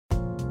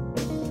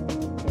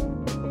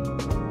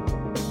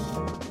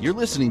You're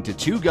listening to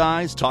Two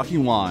Guys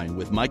Talking Wine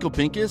with Michael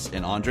Pincus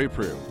and Andre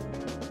Proulx.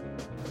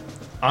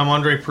 I'm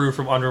Andre Proulx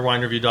from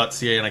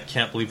underwinereview.ca, and I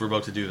can't believe we're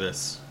about to do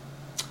this.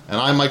 And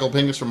I'm Michael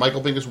Pincus from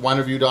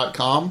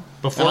michaelpincuswinereview.com.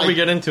 Before we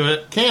get into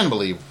it... Can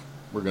believe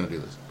we're going to do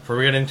this. Before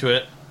we get into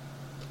it,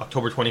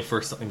 October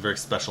 21st, something very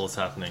special is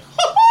happening.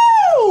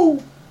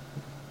 Woo-hoo!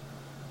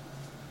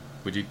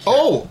 Would you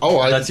care?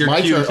 That's your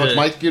my turn. It's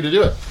my cue to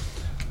do it.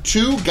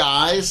 Two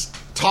Guys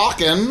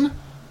Talking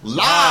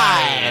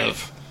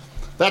Live.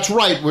 That's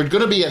right. We're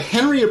going to be at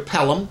Henry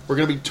Pelham. We're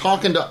going to be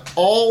talking to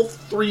all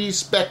three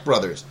Speck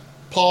brothers.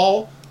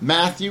 Paul,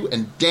 Matthew,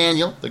 and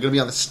Daniel. They're going to be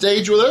on the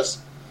stage with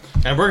us.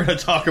 And we're going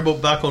to talk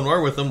about Baco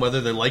Noir with them, whether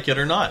they like it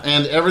or not.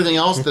 And everything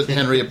else that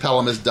Henry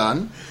Pelham has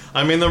done.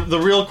 I mean, the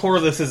real core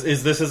of this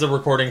is a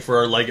recording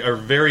for our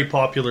very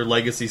popular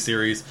Legacy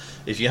series.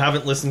 If you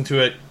haven't listened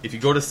to it, if you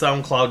go to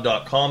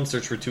SoundCloud.com,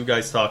 search for Two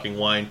Guys Talking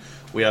Wine.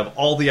 We have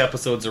all the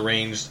episodes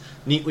arranged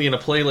neatly in a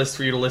playlist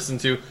for you to listen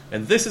to,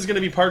 and this is going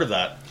to be part of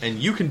that, and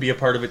you can be a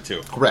part of it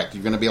too. Correct.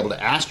 You're going to be able to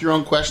ask your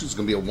own questions. There's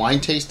going to be a wine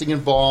tasting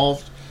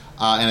involved,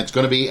 and it's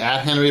going to be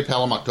at Henry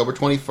Pelham, October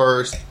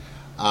 21st.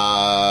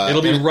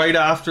 It'll be right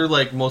after,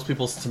 most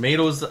people's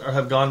tomatoes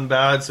have gone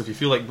bad, so if you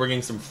feel like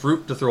bringing some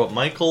fruit to throw at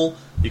Michael,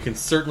 you can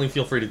certainly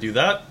feel free to do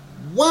that.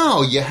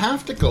 Wow, you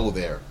have to go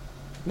there.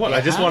 What?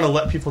 I just want to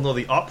let people know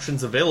the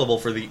options available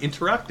for the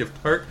interactive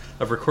part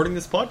of recording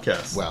this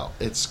podcast. Well,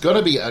 it's going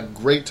to be a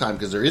great time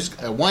because there is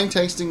a wine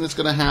tasting that's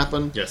going to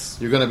happen. Yes.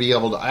 You're going to be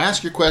able to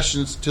ask your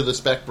questions to the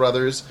Speck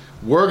brothers.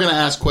 We're going to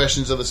ask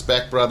questions of the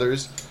Speck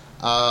brothers.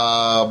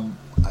 I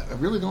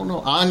really don't know.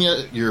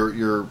 Anya,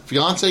 your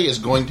fiance is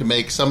going to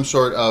make some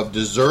sort of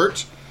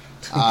dessert.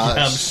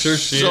 I'm sure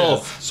she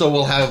is. So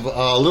we'll have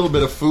a little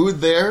bit of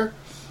food there.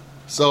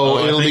 So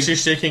I think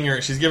she's shaking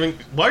her. She's giving.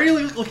 Why are you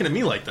looking at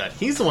me like that?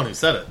 He's the one who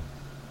said it.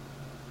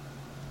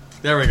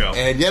 There we go.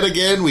 And yet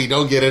again, we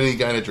don't get any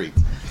kind of treat.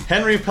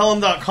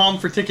 HenryPelham.com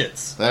for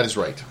tickets. That is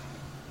right.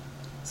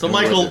 So,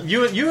 Michael,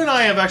 you and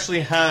I have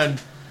actually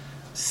had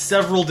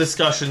several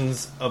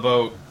discussions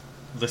about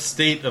the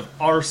state of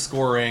our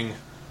scoring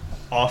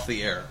off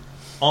the air.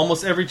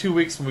 Almost every 2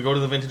 weeks when we go to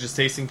the Vintages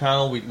Tasting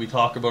Panel, we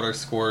talk about our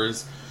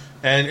scores.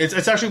 And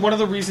it's actually one of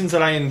the reasons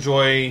that I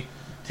enjoy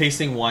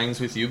tasting wines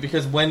with you,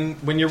 because when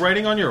you're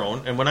writing on your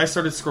own, and when I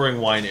started scoring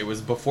wine, it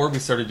was before we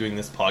started doing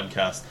this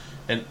podcast.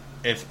 And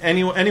if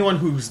anyone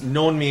who's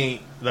known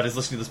me that is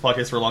listening to this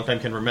podcast for a long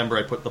time can remember,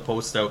 I put the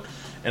post out,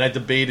 and I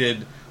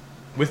debated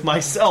with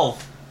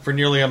myself for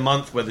nearly a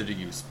month whether to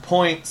use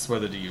points,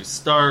 whether to use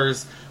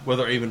stars,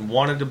 whether I even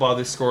wanted to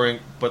bother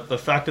scoring. But the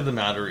fact of the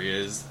matter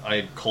is,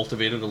 I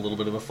cultivated a little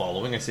bit of a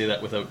following. I say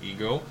that without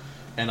ego.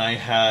 And I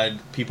had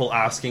people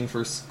asking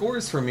for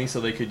scores for me so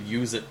they could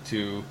use it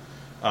to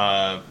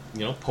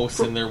post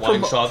in their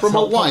wine shops,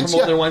 promote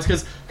their wines.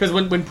 Because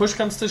when push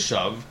comes to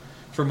shove,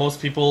 for most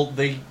people,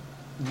 they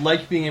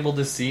like being able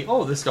to see,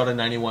 oh, this got a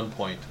 91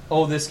 point.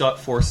 Oh, this got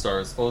 4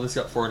 stars. Oh, this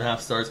got 4.5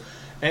 stars.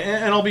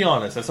 And I'll be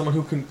honest, as someone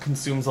who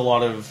consumes a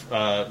lot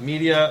of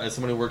media, as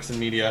someone who works in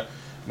media,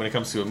 when it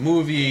comes to a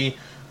movie,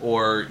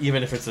 or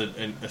even if it's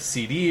a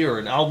CD or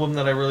an album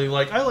that I really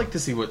like, I like to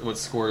see what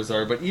scores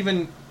are. But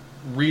even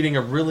reading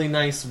a really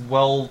nice,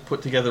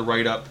 well-put-together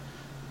write-up,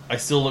 I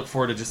still look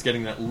forward to just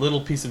getting that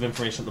little piece of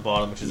information at the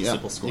bottom, which is a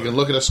simple score. You can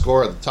look at a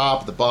score at the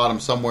top, at the bottom,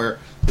 somewhere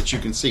that you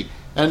can see.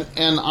 And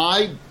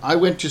I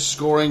went to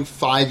scoring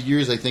 5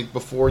 years, I think,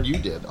 before you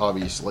did,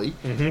 obviously,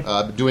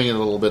 doing it a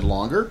little bit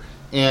longer.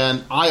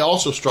 And I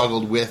also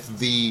struggled with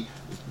the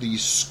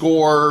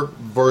score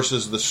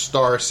versus the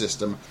star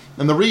system.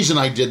 And the reason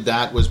I did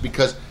that was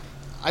because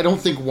I don't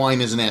think wine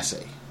is an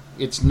essay.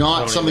 It's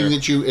not something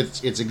that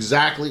it's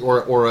exactly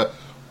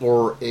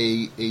or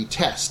a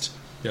test.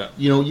 Yeah.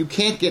 You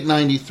can't get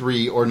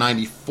 93 or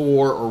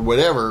 94 or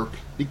whatever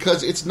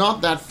because it's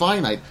not that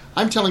finite.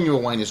 I'm telling you a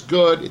wine is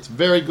good, it's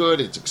very good,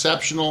 it's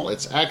exceptional,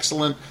 it's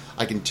excellent.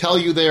 I can tell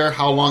you there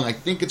how long I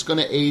think it's going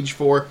to age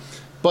for.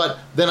 But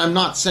then I'm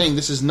not saying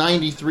this is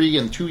 93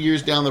 and 2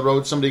 years down the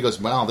road somebody goes,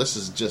 wow, this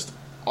is just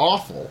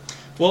awful.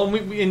 Well,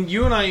 and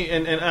you and I,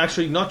 and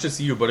actually not just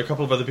you, but a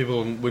couple of other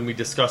people, when we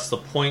discuss the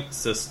point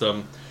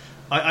system,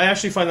 I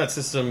actually find that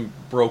system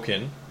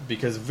broken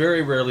because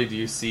very rarely do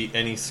you see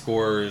any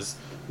scores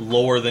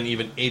lower than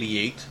even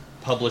 88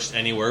 published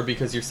anywhere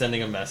because you're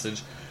sending a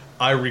message.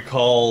 I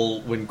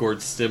recall when Gord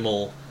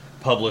Stimmel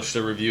published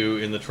a review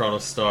in the Toronto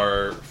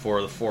Star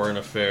for the Foreign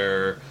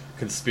Affair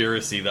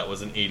Conspiracy that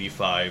was an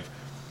 85,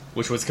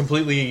 which was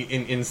completely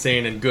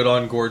insane, and good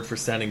on Gord for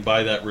standing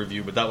by that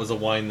review. But that was a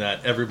wine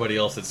that everybody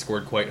else had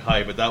scored quite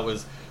high, but that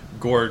was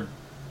Gord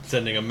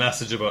sending a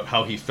message about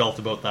how he felt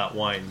about that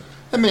wine.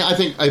 I mean,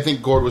 I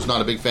think Gord was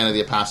not a big fan of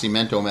the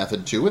Appassimento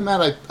method too, and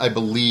that I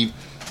believe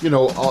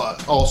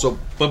also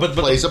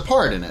plays a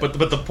part in it. But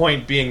the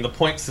point being, the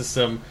point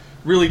system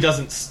really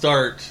doesn't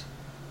start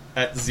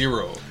at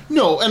 0.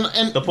 No,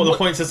 and the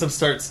point system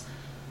starts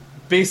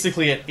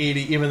basically at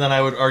 80. Even then,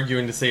 I would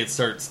argue to say it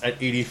starts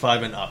at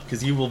 85 and up,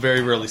 because you will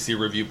very rarely see a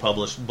review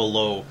published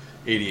below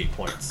 88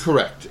 points.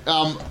 Correct.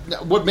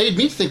 What made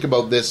me think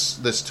about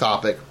this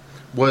topic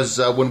was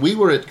when we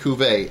were at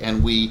Cuvée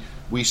and we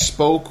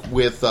spoke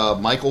with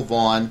Michael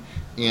Vaughn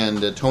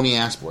and Tony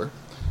Aspler.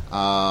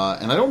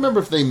 And I don't remember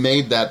if they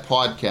made that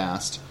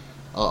podcast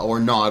or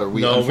not, or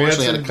we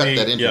unfortunately had to cut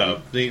that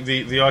interview.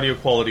 Yeah, the audio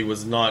quality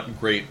was not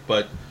great,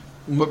 but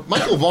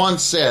Michael Vaughn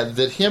said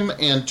that him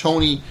and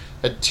Tony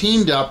had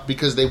teamed up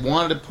because they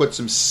wanted to put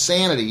some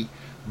sanity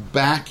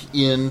back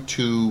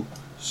into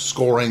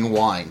scoring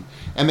wine.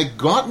 And it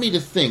got me to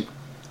think,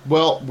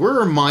 well, where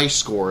are my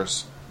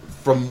scores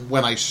from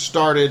when I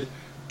started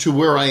to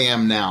where I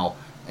am now?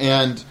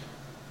 And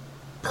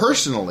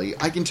personally,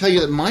 I can tell you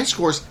that my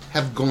scores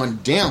have gone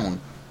down,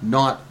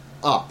 not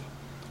up.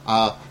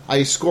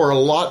 I score a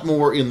lot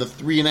more in the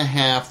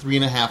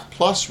 3.5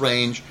 plus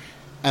range,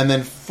 and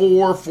then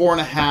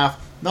 4.5.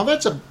 Now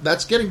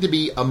that's getting to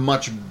be a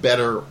much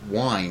better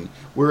wine.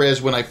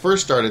 Whereas when I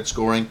first started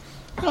scoring,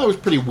 I was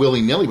pretty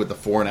willy-nilly with the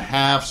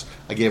 4.5s.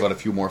 I gave out a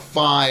few more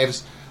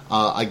 5s.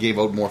 I gave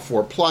out more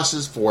 4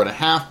 pluses,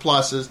 4.5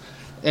 pluses,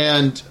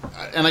 and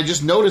I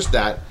just noticed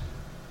that.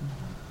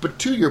 But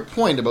to your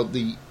point about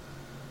the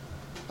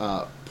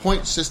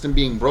point system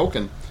being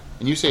broken,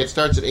 and you say it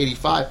starts at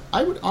 85,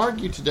 I would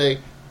argue today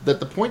that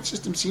the point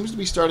system seems to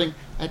be starting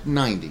at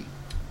 90.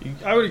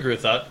 I would agree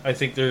with that. I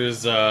think there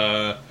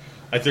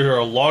are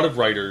a lot of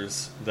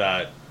writers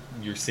that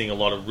you're seeing a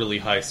lot of really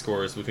high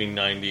scores between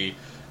 90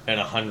 and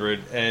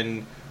 100,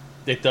 and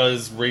it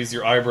does raise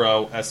your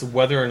eyebrow as to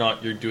whether or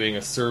not you're doing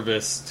a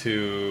service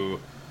to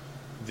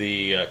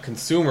the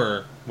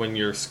consumer when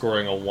you're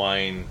scoring a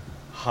wine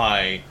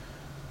high.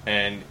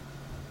 And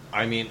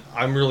I mean,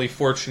 I'm really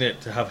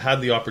fortunate to have had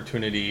the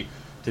opportunity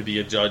to be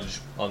a judge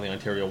on the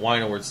Ontario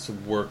Wine Awards, to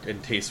work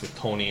and taste with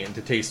Tony and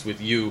to taste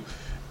with you.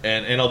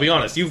 And I'll be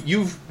honest,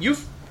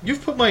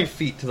 you've put my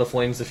feet to the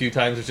flames a few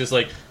times. It's just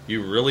like,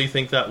 you really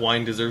think that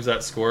wine deserves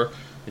that score?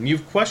 And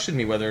you've questioned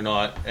me whether or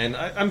not. And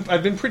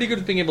I've been pretty good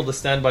at being able to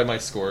stand by my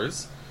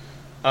scores.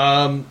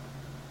 But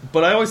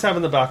I always have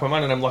in the back of my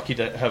mind, and I'm lucky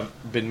to have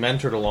been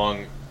mentored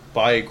along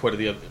by quite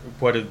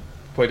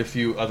a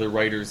few other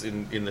writers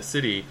in the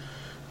city,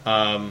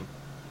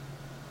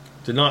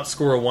 to not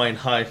score a wine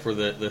high for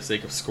the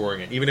sake of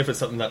scoring it, even if it's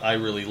something that I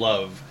really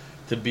love,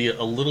 to be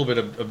a little bit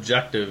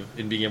objective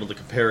in being able to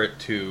compare it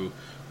to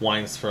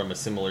wines from a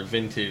similar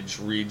vintage,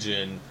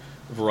 region,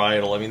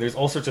 varietal. I mean, there's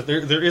all sorts of...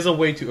 There is a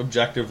way to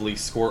objectively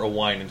score a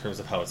wine in terms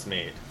of how it's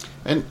made.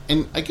 And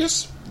I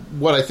guess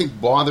what I think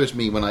bothers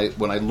me when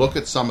I look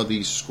at some of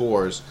these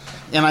scores,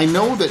 and I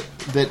know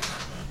that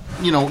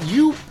you know,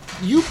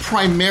 you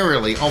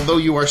primarily, although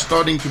you are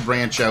starting to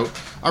branch out,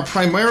 are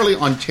primarily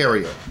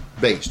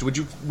Ontario-based. Would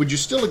you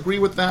still agree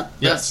with that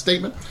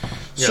statement?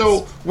 Yes.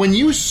 So when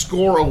you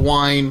score a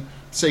wine,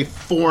 say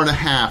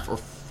 4.5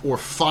 or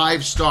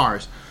 5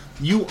 stars,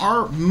 you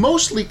are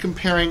mostly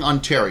comparing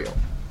Ontario.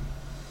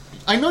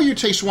 I know you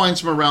taste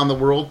wines from around the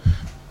world,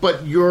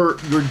 but your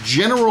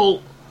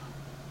general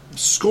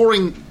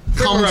scoring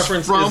comes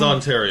reference from... is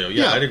Ontario.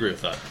 Yeah, I'd agree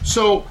with that.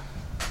 So...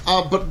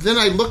 but then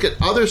I look at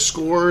other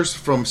scores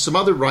from some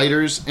other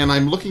writers, and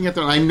I'm looking at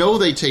them, and I know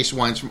they taste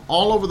wines from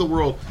all over the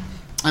world,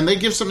 and they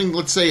give something,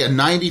 let's say, a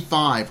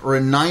 95 or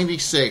a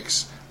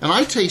 96, and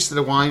I tasted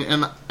a wine,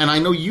 and I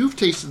know you've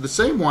tasted the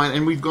same wine,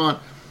 and we've gone,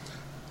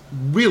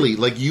 really,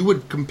 like, you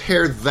would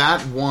compare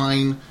that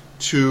wine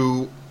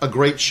to a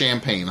great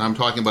champagne. I'm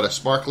talking about a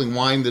sparkling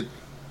wine that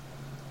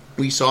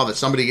we saw that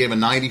somebody gave a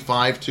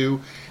 95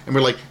 to, and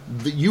we're like,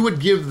 you would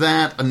give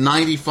that a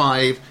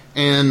 95,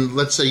 and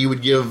let's say you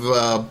would give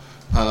a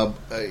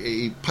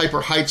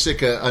Piper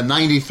Heidsieck a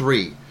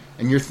 93,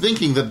 and you're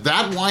thinking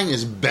that wine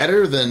is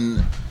better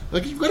than...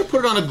 Like, you've got to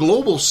put it on a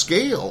global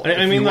scale.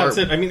 I mean, that's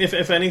it. I mean,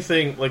 if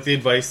anything, like the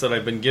advice that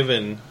I've been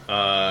given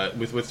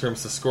with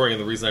terms to scoring,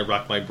 and the reason I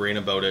rack my brain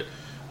about it,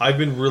 I've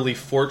been really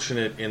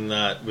fortunate in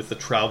that with the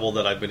travel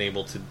that I've been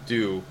able to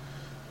do.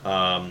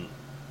 I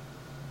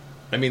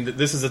mean,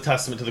 this is a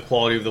testament to the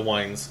quality of the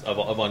wines of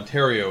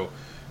Ontario.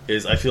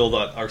 Is I feel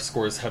that our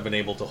scores have been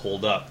able to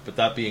hold up. But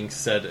that being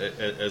said,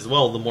 as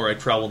well, the more I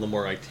travel, the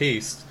more I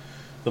taste,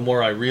 the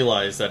more I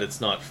realize that it's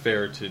not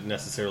fair to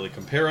necessarily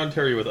compare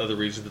Ontario with other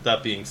regions. But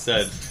that being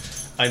said,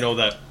 I know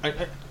that,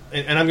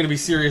 and I'm going to be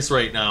serious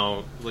right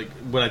now, like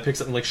when I pick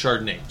something like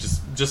Chardonnay,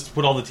 just to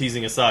put all the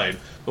teasing aside,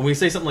 but when we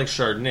say something like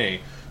Chardonnay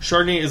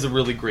is a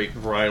really great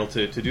varietal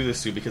to do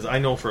this to, because I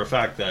know for a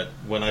fact that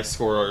when I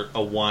score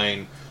a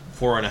wine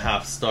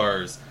 4.5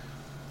 stars,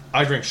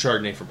 I drink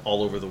Chardonnay from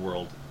all over the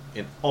world,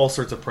 in all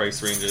sorts of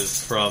price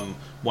ranges, from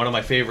one of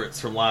my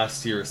favorites from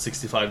last year, a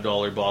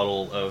 $65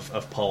 bottle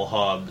of Paul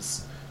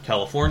Hobbs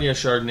California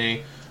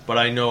Chardonnay, but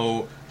I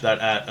know that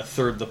at a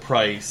third the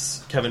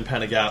price, Kevin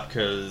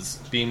Panagapka's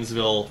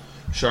Beamsville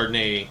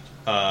Chardonnay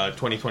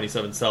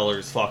 2027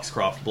 Cellars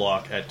Foxcroft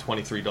block at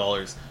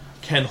 $23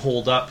 can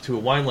hold up to a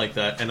wine like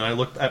that. And I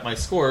looked at my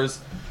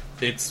scores,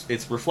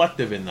 it's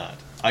reflective in that.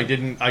 I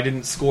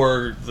didn't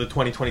score the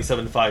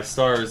 2027 5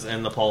 stars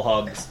and the Paul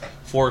Hobbs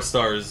 4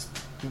 stars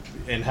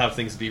and have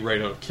things be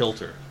right out of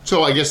kilter.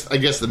 So I guess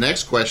the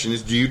next question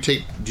is: do you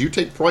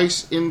take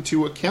price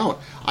into account?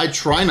 I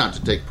try not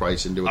to take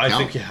price into account. I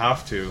think you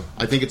have to.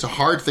 I think it's a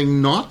hard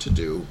thing not to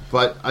do,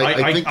 but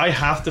I think I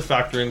have to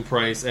factor in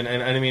price, and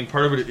I mean,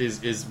 part of it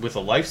is with a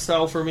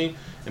lifestyle for me,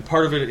 and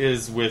part of it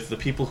is with the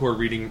people who are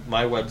reading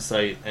my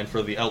website and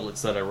for the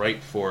outlets that I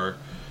write for.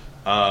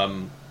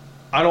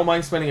 I don't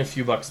mind spending a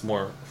few bucks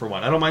more for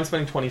wine. I don't mind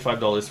spending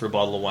 $25 for a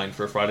bottle of wine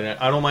for a Friday night.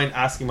 I don't mind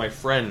asking my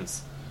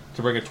friends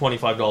to bring a $25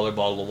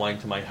 bottle of wine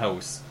to my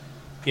house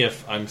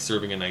if I'm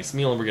serving a nice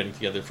meal and we're getting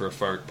together for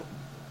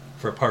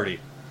a party.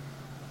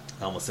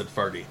 I almost said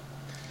farty.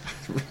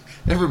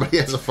 Everybody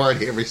has a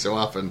party every so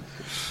often.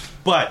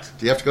 But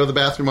do you have to go to the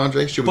bathroom,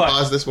 Andre? Should we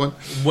pause this one?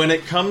 When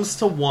it comes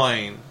to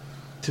wine,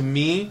 to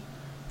me,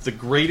 the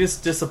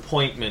greatest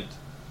disappointment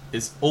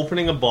is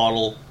opening a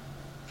bottle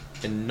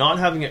and not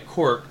having it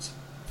corked.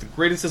 The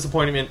greatest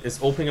disappointment is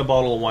opening a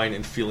bottle of wine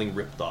and feeling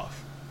ripped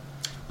off.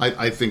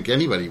 I think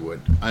anybody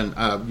would. And,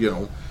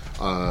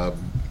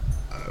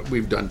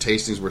 we've done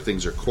tastings where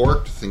things are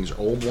corked.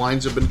 Old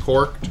wines have been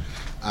corked.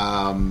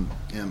 And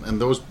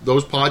those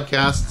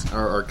podcasts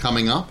are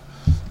coming up.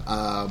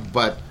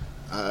 But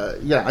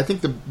I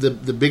think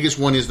the biggest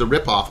one is the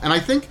rip-off. And I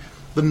think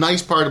the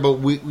nice part about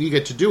we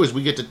get to do is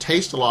we get to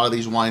taste a lot of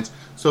these wines.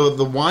 So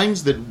the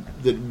wines that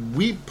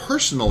we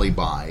personally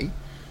buy,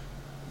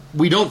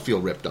 we don't feel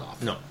ripped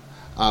off. No.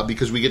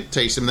 Because we get to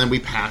taste them, and then we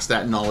pass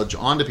that knowledge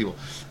on to people.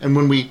 And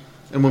when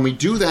we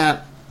do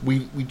that,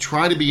 we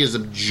try to be as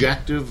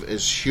objective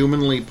as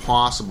humanly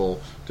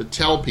possible to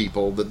tell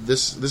people that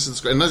this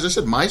is. And as I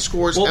said, my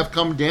scores have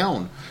come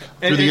down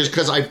through the years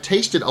because I've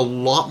tasted a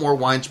lot more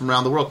wines from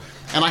around the world,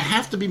 and I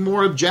have to be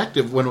more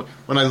objective when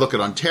I look at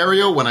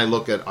Ontario, when I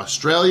look at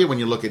Australia, when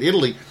you look at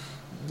Italy.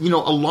 A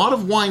lot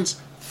of wines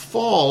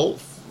fall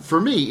for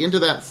me into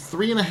that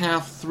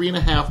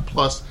 3.5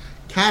 plus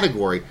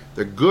category.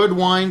 They're good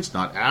wines,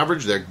 not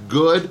average. They're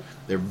good.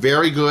 They're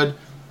very good.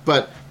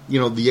 But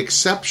the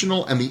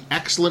exceptional and the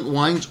excellent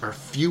wines are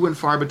few and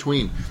far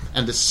between.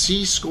 And to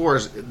see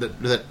scores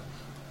that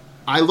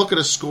I look at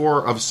a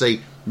score of,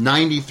 say,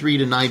 93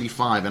 to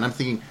 95, and I'm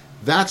thinking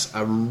that's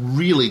a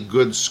really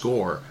good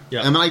score.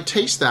 Yeah. And then I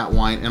taste that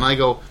wine and I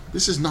go,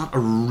 this is not a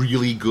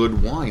really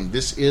good wine.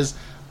 This is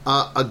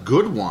a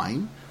good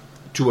wine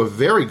to a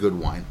very good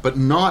wine, but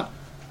not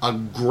a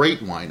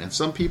great wine. And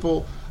some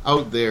people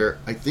out there,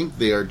 I think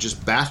they are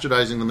just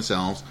bastardizing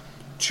themselves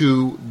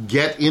to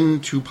get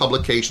into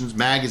publications,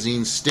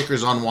 magazines,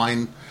 stickers on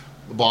wine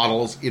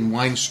bottles in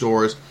wine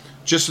stores,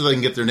 just so they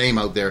can get their name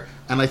out there.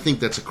 And I think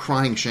that's a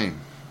crying shame.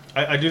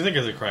 I do think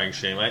it's a crying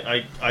shame.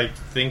 I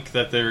think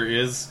that there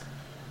is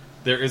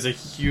a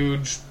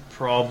huge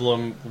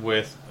problem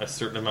with a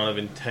certain amount of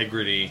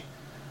integrity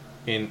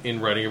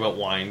in writing about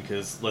wine,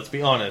 because let's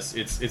be honest,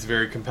 it's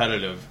very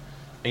competitive.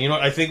 And you know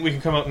what? I think we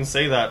can come out and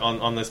say that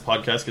on this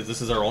podcast, because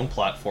this is our own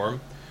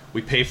platform.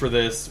 We pay for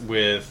this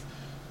with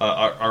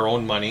our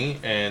own money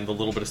and the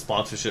little bit of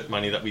sponsorship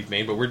money that we've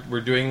made, but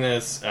we're doing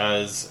this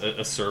as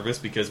a service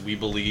because we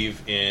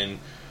believe in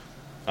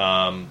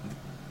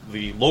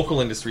the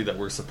local industry that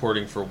we're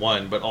supporting, for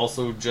one, but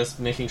also just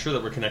making sure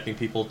that we're connecting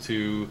people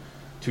to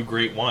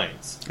great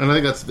wines. And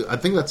I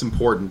think that's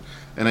important.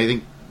 And I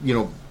think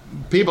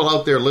people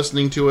out there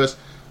listening to us,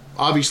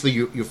 obviously,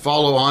 you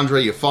follow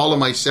Andre, you follow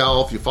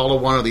myself, you follow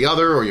one or the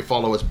other, or you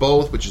follow us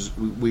both, which is,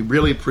 we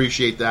really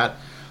appreciate that.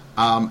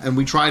 And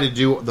we try to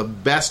do the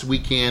best we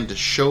can to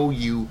show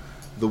you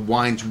the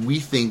wines we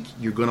think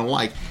you're going to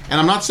like. And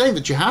I'm not saying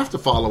that you have to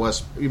follow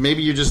us.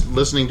 Maybe you're just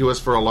listening to us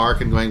for a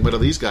lark and going, what do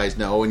these guys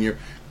know? And you're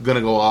going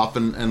to go off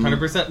and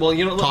 100%.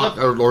 Well, talk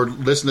or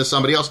listen to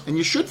somebody else. And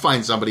you should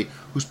find somebody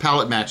whose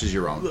palate matches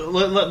your own.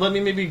 Let me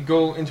maybe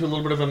go into a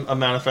little bit of a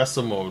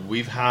manifesto mode.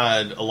 We've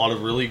had a lot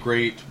of really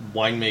great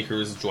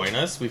winemakers join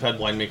us. We've had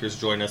winemakers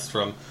join us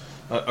from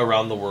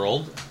around the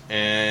world.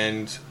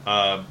 And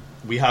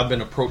we have been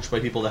approached by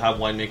people that have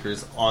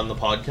winemakers on the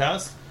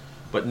podcast,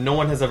 but no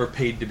one has ever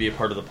paid to be a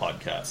part of the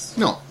podcast.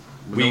 No.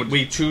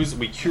 We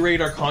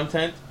curate our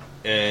content,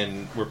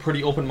 and we're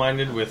pretty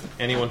open-minded with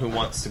anyone who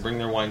wants to bring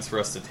their wines for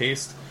us to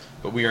taste,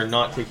 but we are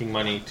not taking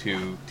money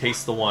to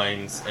taste the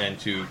wines and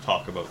to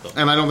talk about them.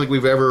 And I don't think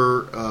we've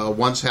ever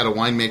once had a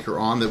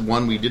winemaker on that,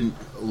 one, we didn't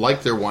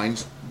like their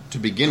wines to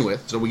begin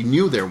with, so we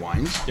knew their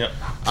wines. Yep.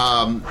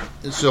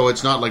 So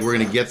it's not like we're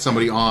going to get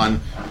somebody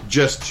on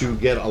just to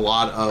get a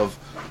lot of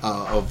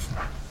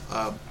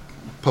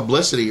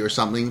publicity or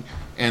something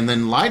and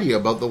then lie to you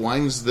about the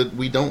wines that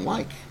we don't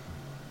like.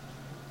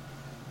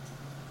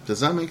 Does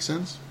that make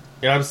sense?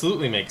 It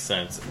absolutely makes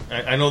sense.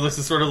 I know this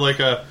is sort of like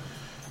I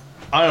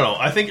don't know.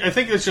 I think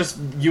it's just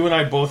you and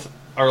I both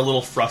are a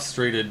little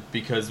frustrated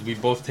because we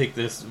both take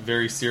this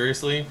very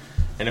seriously,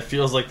 and it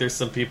feels like there's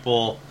some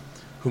people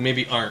who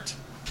maybe aren't.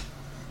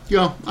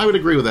 Yeah, I would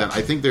agree with that.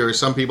 I think there are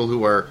some people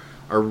who are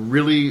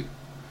really,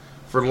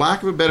 for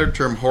lack of a better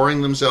term,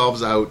 whoring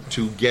themselves out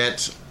to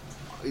get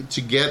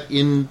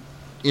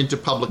into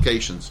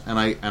publications, and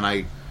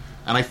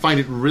I find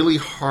it really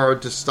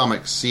hard to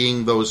stomach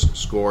seeing those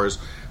scores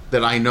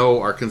that I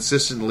know are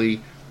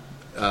consistently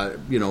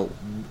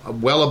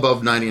well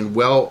above 90 and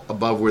well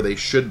above where they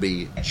should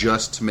be,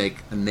 just to make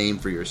a name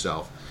for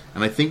yourself.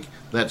 And I think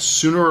that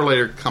sooner or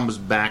later comes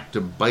back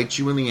to bite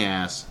you in the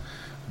ass,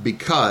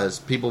 because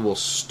people will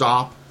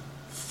stop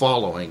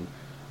following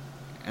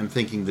and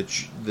thinking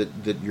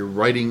that your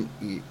writing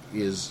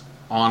is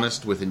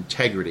honest with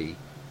integrity,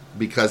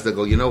 because they'll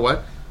go, you know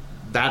what?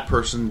 That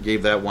person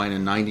gave that wine a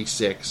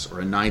 96 or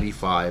a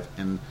 95,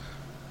 and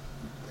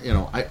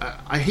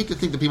I hate to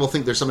think that people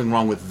think there's something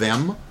wrong with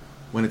them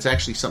when it's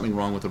actually something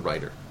wrong with the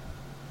writer.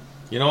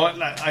 You know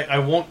what? I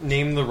won't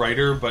name the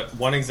writer, but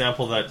one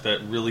example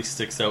that really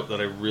sticks out that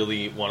I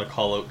really want to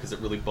call out because it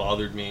really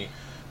bothered me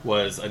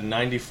was a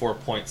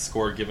 94-point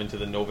score given to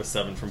the Nova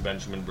 7 from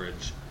Benjamin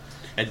Bridge.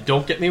 And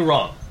don't get me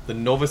wrong, the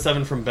Nova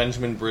 7 from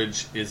Benjamin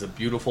Bridge is a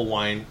beautiful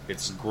wine.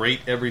 It's great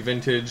every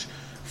vintage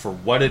for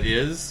what it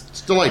is.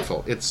 It's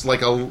delightful. It's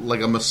like a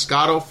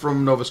Moscato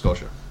from Nova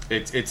Scotia.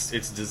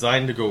 It's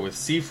designed to go with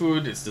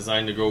seafood. It's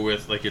designed to go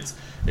with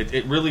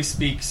it really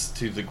speaks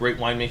to the great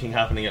winemaking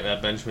happening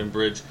at Benjamin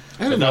Bridge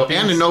and in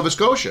Nova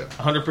Scotia.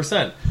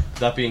 100%.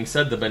 That being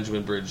said, the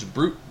Benjamin Bridge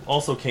Brut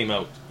also came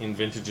out in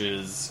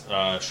vintages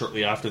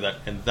shortly after that,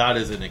 and that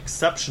is an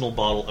exceptional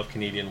bottle of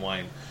Canadian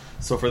wine.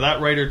 So for that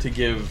writer to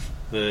give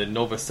the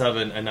Nova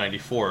 7 a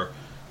 94,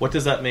 what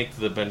does that make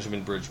the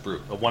Benjamin Bridge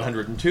Brut? A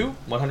 102?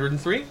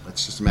 103?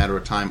 It's just a matter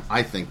of time,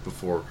 I think,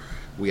 before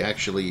we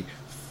actually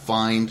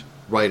find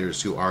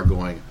writers who are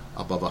going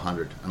above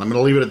 100. And I'm going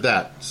to leave it at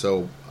that.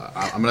 So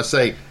I'm going to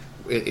say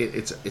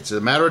it's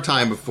a matter of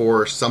time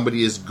before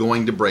somebody is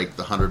going to break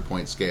the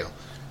 100-point scale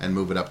and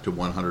move it up to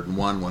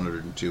 101,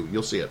 102.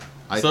 You'll see it.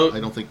 I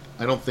don't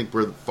think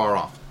we're far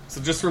off. So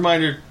just a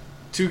reminder,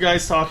 Two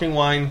Guys Talking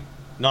Wine,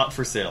 not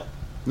for sale.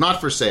 Not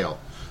for sale.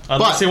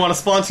 Unless they want to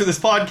sponsor this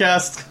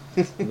podcast.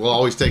 We'll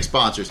always take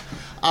sponsors.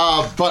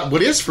 But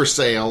what is for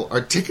sale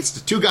are tickets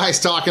to Two Guys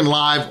Talking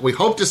Live. We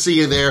hope to see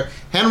you there.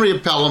 Henry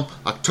of Pelham,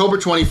 October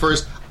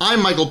 21st.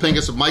 I'm Michael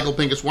Pincus of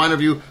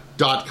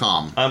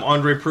michaelpincuswinereview.com. I'm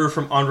Andre Prue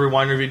from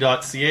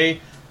andrewinereview.ca.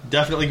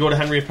 Definitely go to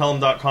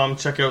henryofpelham.com.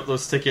 Check out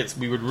those tickets.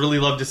 We would really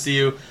love to see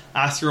you.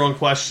 Ask your own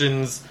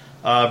questions.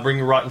 Bring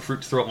your rotten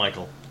fruit to throw at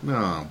Michael.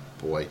 Oh,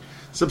 boy.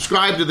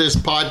 Subscribe to this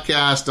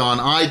podcast on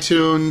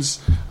iTunes.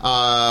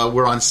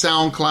 We're on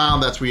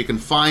SoundCloud. That's where you can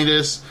find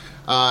us.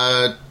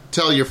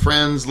 Tell your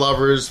friends,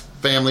 lovers,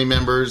 family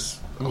members.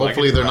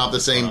 Hopefully they're not the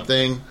same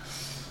thing.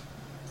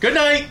 Good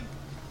night.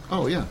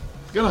 Oh, yeah.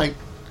 Good night.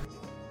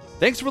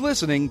 Thanks for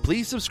listening.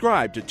 Please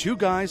subscribe to Two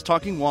Guys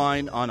Talking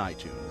Wine on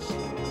iTunes.